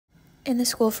In the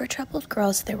school for troubled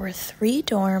girls, there were 3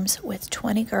 dorms with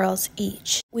 20 girls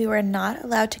each. We were not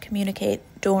allowed to communicate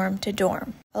dorm to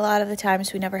dorm. A lot of the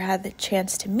times we never had the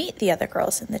chance to meet the other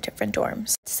girls in the different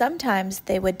dorms. Sometimes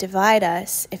they would divide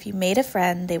us. If you made a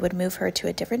friend, they would move her to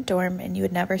a different dorm and you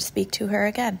would never speak to her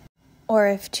again. Or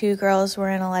if 2 girls were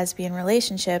in a lesbian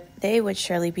relationship, they would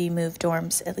surely be moved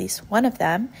dorms, at least one of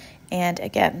them, and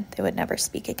again, they would never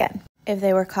speak again. If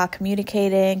they were caught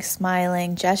communicating,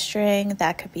 smiling, gesturing,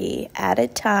 that could be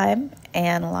added time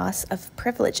and loss of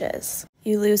privileges.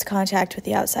 You lose contact with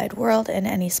the outside world and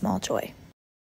any small joy.